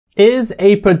Is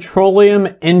a petroleum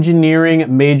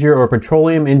engineering major or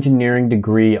petroleum engineering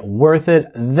degree worth it?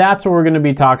 That's what we're going to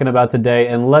be talking about today,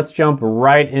 and let's jump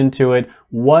right into it.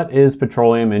 What is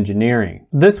petroleum engineering?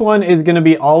 This one is going to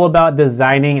be all about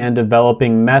designing and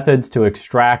developing methods to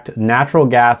extract natural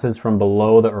gases from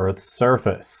below the Earth's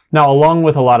surface. Now, along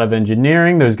with a lot of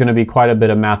engineering, there's going to be quite a bit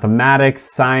of mathematics,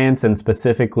 science, and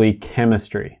specifically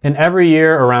chemistry. And every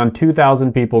year, around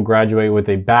 2,000 people graduate with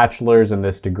a bachelor's in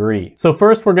this degree. So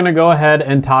first, we're going to go ahead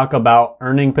and talk about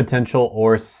earning potential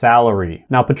or salary.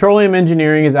 Now, petroleum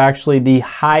engineering is actually the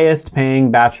highest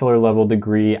paying bachelor level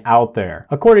degree out there.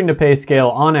 According to payscale,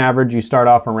 on average, you start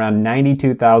off around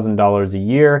 $92,000 a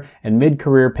year, and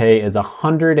mid-career pay is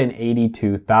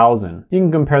 $182,000. You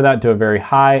can compare that to a very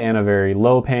high and a very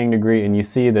low paying degree, and you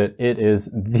see that it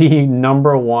is the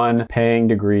 #1 paying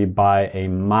degree by a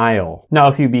mile. Now,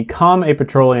 if you become a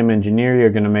petroleum engineer,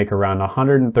 you're going to make around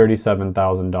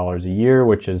 $137,000 a year,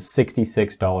 which is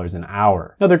 $66 an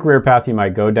hour. Another career path you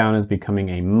might go down is becoming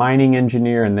a mining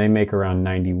engineer, and they make around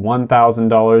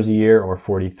 $91,000 a year or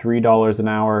 $43 an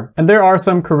hour. And there are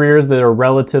some careers that are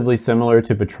relatively similar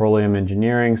to petroleum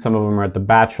engineering. Some of them are at the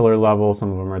bachelor level,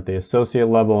 some of them are at the associate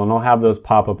level, and I'll have those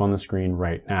pop up on the screen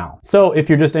right now. So if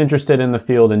you're just interested in the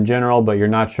field in general, but you're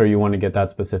not sure you want to get that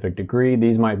specific degree,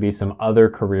 these might be some other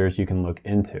careers you can look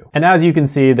into. And as you can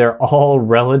see, they're all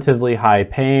relatively high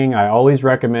paying. I always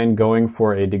recommend going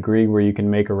for a degree where you can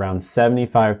make around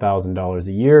 $75,000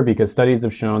 a year, because studies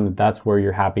have shown that that's where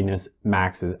your happiness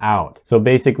maxes out. So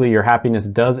basically your happiness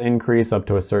does increase up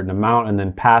to a certain amount, and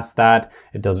then past that,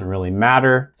 it doesn't really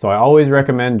matter. So I always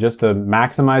recommend, just to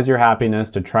maximize your happiness,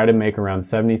 to try to make around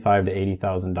 $75,000 to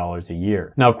 $80,000 a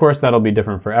year. Now, of course, that'll be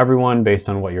different for everyone based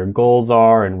on what your goals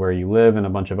are and where you live and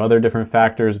a bunch of other different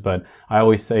factors, but I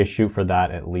always say shoot for that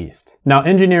at least. Now,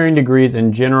 engineering degrees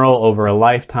in general over a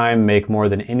lifetime make more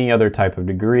than any other type of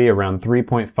degree, around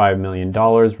 $3.5 million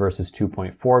versus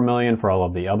 $2.4 million for all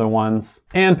of the other ones.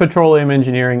 And petroleum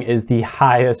engineering is the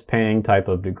highest paying type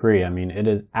of degree. I mean, it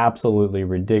is absolutely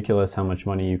ridiculous how much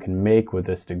money you can make with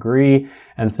this degree.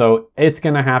 And so it's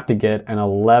going to have to get an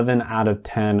 11 out of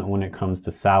 10 when it comes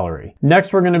to salary.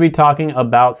 Next, we're going to be talking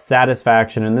about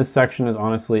satisfaction. And this section is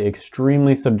honestly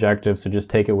extremely subjective, so just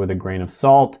take it with a grain of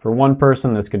salt. For one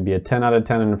person, this could be a 10 out of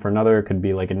 10, and for another, it could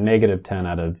be like a -10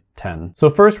 out of 10. So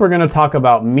first, we're going to talk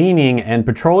about meaning, and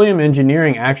petroleum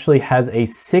engineering actually has a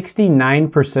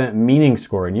 69% meaning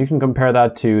score. And you can compare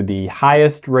that to the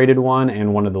highest rated one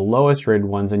and one of the lowest rated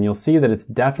ones, and you'll see that it's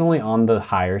definitely on the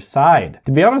higher side.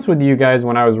 To be honest with you guys,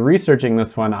 when I was researching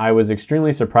this one, I was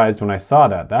extremely surprised when I saw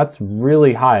that. That's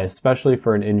really high, especially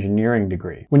for an engineering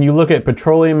degree. When you look at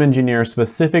petroleum engineer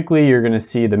specifically, you're going to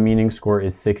see the meaning score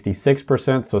is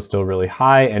 66%, so still really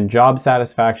high, and job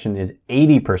satisfaction is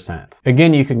 80%.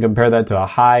 Again, you can compare that to a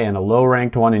high and a low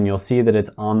ranked one, and you'll see that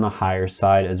it's on the higher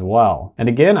side as well. And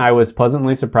again, I was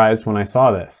pleasantly surprised when I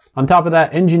saw this. On top of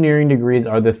that, engineering degrees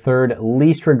are the third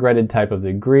least regretted type of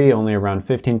degree. Only around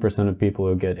 15% of people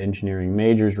who get engineering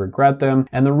majors regret them.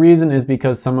 And the reason is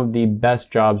because some of the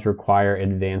best jobs require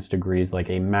advanced degrees like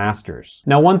a master's.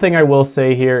 Now, one thing I will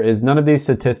say here is none of these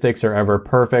statistics are ever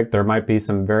perfect. There might be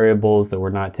some variables that we're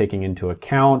not taking into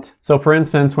account. So for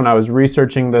instance, when I was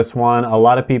researching this one, a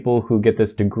lot of people who get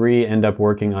this degree end up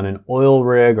working on an oil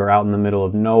rig or out in the middle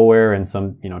of nowhere in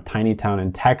some, tiny town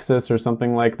in Texas or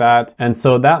something like that. And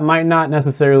so that might not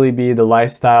necessarily be the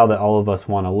lifestyle that all of us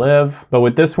want to live. But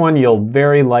with this one, you'll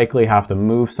very likely have to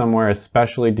move somewhere,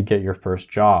 especially to get your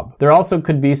first job. There also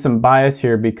could be some bias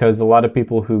here because a lot of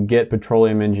people who get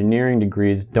petroleum engineering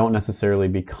degrees don't necessarily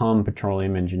become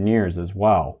petroleum engineers as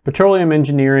well. Petroleum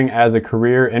engineering as a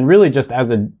career, and really just as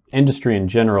an industry in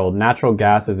general, natural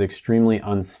gas is extremely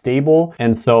unstable.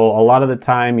 And so a lot of the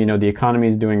time, the economy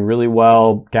is doing really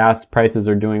well, gas prices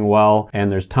are doing well, and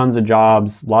there's tons of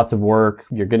jobs, lots of work,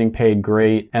 you're getting paid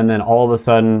great, and then all of a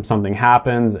sudden something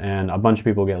happens and a bunch of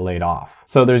people get laid off.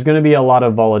 So there's going to be a lot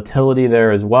of volatility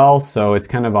there as well. So it's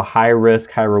kind of a high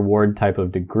risk, high reward type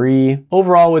of degree.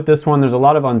 Overall with this one, there's a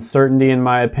lot of uncertainty in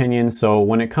my opinion. So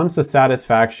when it comes to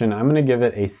satisfaction, I'm going to give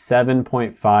it a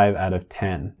 7.5 out of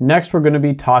 10. Next, we're going to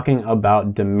be talking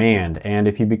about demand. And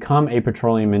if you become a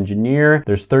petroleum engineer,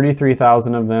 there's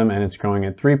 33,000 of them, and it's growing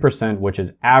at 3%, which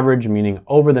is average, meaning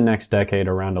over the next decade,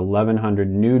 around 1,100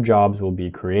 new jobs will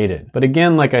be created. But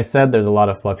again, like I said, there's a lot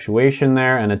of fluctuation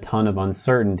there and a ton of uncertainty.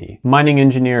 uncertainty. Mining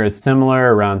engineer is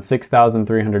similar, around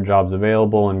 6,300 jobs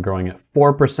available and growing at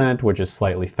 4%, which is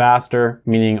slightly faster,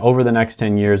 meaning over the next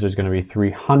 10 years, there's going to be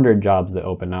 300 jobs that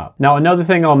open up. Now, another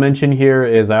thing I'll mention here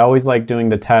is I always like doing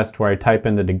the test where I type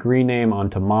in the degree name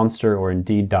onto Monster or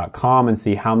Indeed.com and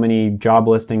see how many job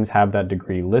listings have that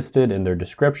degree listed in their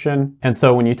description. And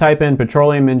so when you type in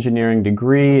petroleum engineering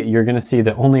degree, you're going to see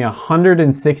that only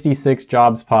 166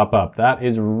 jobs pop up. That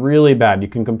is really bad. You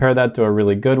can compare that to a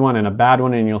really good one and a bad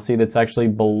one, and you'll see that's actually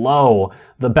below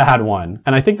the bad one.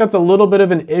 And I think that's a little bit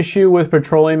of an issue with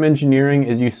petroleum engineering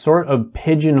is you sort of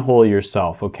pigeonhole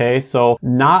yourself, okay? So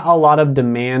not a lot of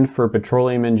demand for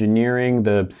petroleum engineering,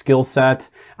 the skill set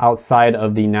outside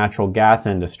of the natural gas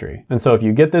industry. And so if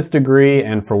you get this degree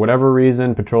and for whatever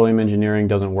reason petroleum engineering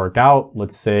doesn't work out,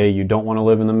 let's say you don't want to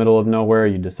live in the middle of nowhere,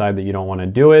 you decide that you don't want to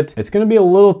do it, it's going to be a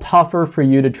little tougher for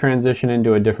you to transition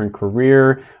into a different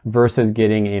career versus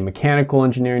getting a mechanical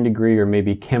engineering degree or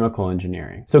maybe chemical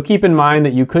engineering. So keep in mind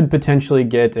that you could potentially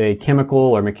get a chemical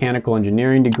or mechanical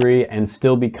engineering degree and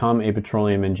still become a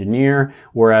petroleum engineer,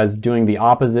 whereas doing the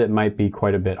opposite might be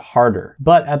quite a bit harder.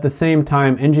 But at the same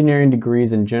time, engineering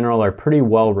degrees in general are pretty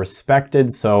well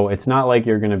respected, so it's not like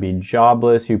you're going to be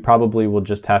jobless. You probably will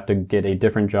just have to get a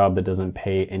different job that doesn't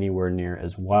pay anywhere near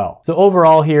as well. So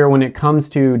overall here, when it comes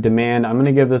to demand, I'm going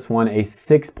to give this one a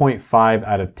 6.5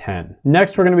 out of 10.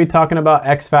 Next, we're going to be talking about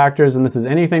X factors, and this is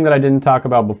anything that I didn't talk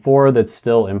about before that's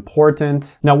still important.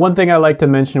 Now, one thing I like to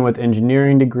mention with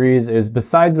engineering degrees is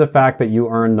besides the fact that you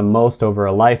earn the most over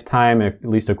a lifetime, at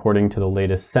least according to the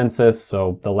latest census,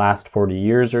 so the last 40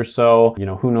 years or so, you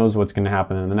know, who knows what's going to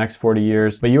happen in the next 40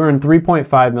 years, but you earn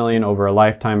 3.5 million over a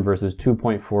lifetime versus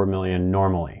 2.4 million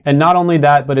normally. And not only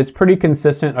that, but it's pretty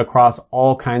consistent across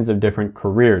all kinds of different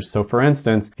careers. So for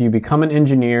instance, if you become an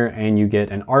engineer and you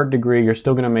get an art degree, you're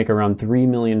still going to make around $3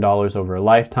 million over a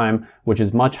lifetime, which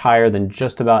is much higher than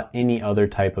just about any other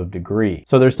type of degree.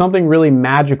 So there's something really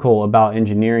magical about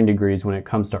engineering degrees when it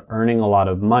comes to earning a lot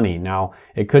of money. Now,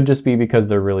 it could just be because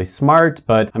they're really smart,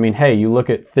 but I mean, hey, you look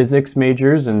at physics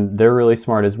majors and they're really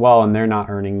smart as well, and they're not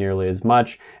earning nearly as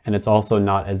much, and it's also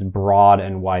not as broad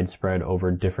and widespread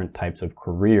over different types of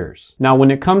careers. Now,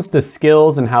 when it comes to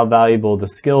skills and how valuable the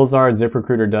skills are,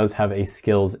 ZipRecruiter does have a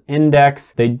skills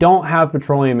index. They don't have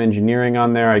petroleum engineering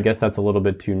on there. I guess that's a little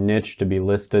bit too niche to be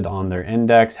listed on their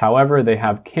index. However, they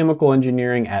have chemical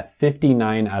engineering at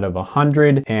 59 out of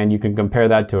 100, and you can compare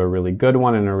that to a really good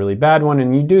one and a really bad one,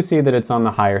 and you do see that it's on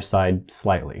the higher side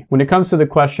slightly. When it comes to the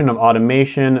question of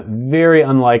automation, very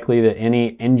unlikely that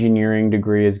any engineering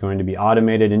degree is going to be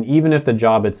automated, and even if the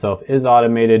job itself is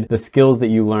automated, the skills that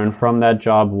you learn from that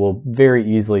job will very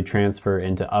easily transfer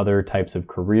into other types of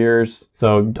careers.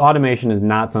 So automation is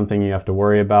not something you have to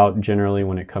worry about generally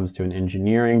when it comes to an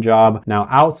engineering job. Now,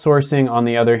 outsourcing, on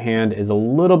the other hand, is a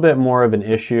little bit more of an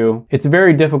issue. It's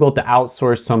very difficult to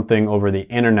outsource something over the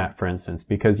internet, for instance,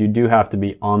 because you do have to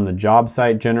be on the job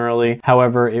site generally.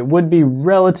 However, it would be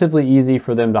relatively easy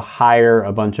for them to hire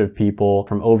a bunch of people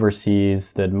from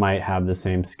overseas that might have the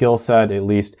same skill set. At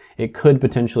least it could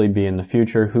potentially be in the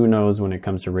future. Who knows when it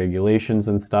comes to regulations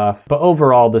and stuff. But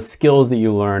overall, the skills that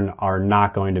you learn are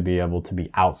not going to be able to be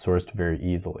outsourced very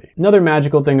easily. Another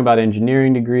magical thing about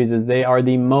engineering degrees is they are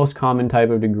the most common type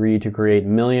of degree to create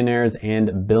millionaires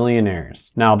and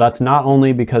billionaires. Now, that's not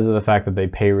only because of the fact that they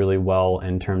pay really well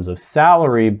in terms of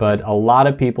salary, but a lot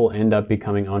of people end up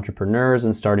becoming entrepreneurs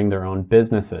and starting their own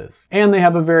businesses. And they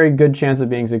have a very good chance of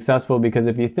being successful because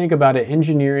if you think about it,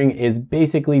 engineering is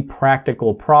basically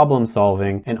practical problem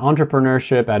solving, and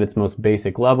entrepreneurship at its most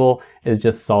basic level is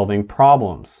just solving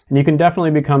problems. And you can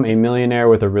definitely become a millionaire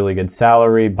with a really good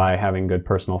salary by having good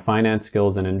personal finance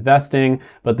skills and investing,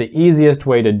 but the easiest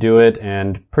way to do it,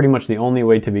 and pretty much the only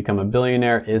way to become a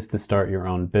billionaire, is to start your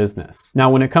own business. Now,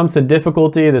 when it comes to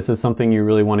difficulty, this is something you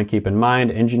really want to keep in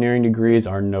mind. Engineering degrees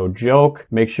are no joke.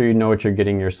 Make sure you know what you're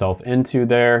getting yourself into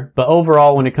there. But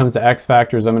overall, when it comes to X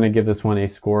factors, I'm going to give this one a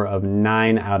score of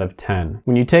 9 out of 10.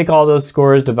 When you take all those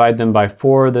scores, divide them by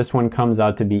 4, this one comes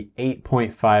out to be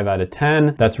 8.5 out of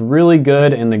 10. That's really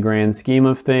good in the grand scheme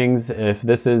of things. If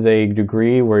this is a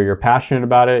degree where you're passionate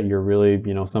about it, you're really,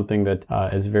 something that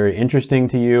is very interesting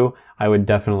to you, I would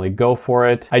definitely go for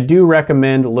it. I do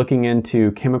recommend looking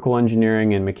into chemical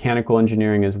engineering and mechanical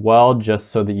engineering as well,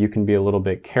 just so that you can be a little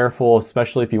bit careful,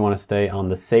 especially if you want to stay on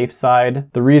the safe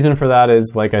side. The reason for that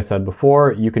is, like I said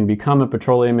before, you can become a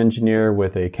petroleum engineer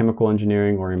with a chemical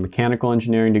engineering or a mechanical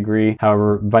engineering degree.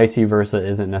 However, vice versa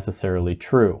isn't necessarily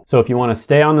true. So if you want to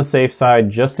stay on the safe side,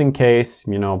 just in case,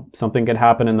 something could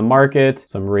happen in the market,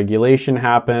 some regulation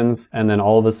happens, and then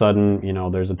all of a sudden,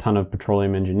 there's a ton of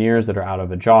petroleum engineers that are out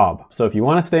of a job. not. So if you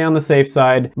want to stay on the safe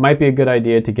side, it might be a good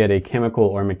idea to get a chemical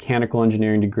or mechanical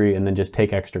engineering degree and then just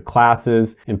take extra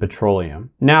classes in petroleum.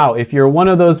 Now, if you're one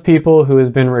of those people who has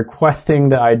been requesting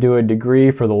that I do a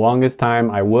degree for the longest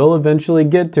time, I will eventually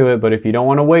get to it, but if you don't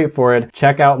want to wait for it,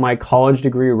 check out my college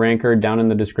degree ranker down in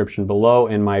the description below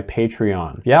in my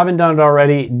Patreon. If you haven't done it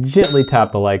already, gently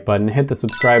tap the like button, hit the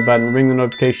subscribe button, ring the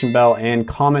notification bell, and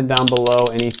comment down below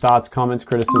any thoughts, comments,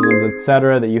 criticisms,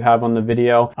 etc. that you have on the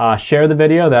video. Share the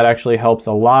video, that actually helps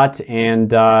a lot, and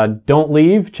don't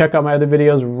leave. Check out my other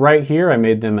videos right here. I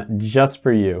made them just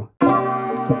for you.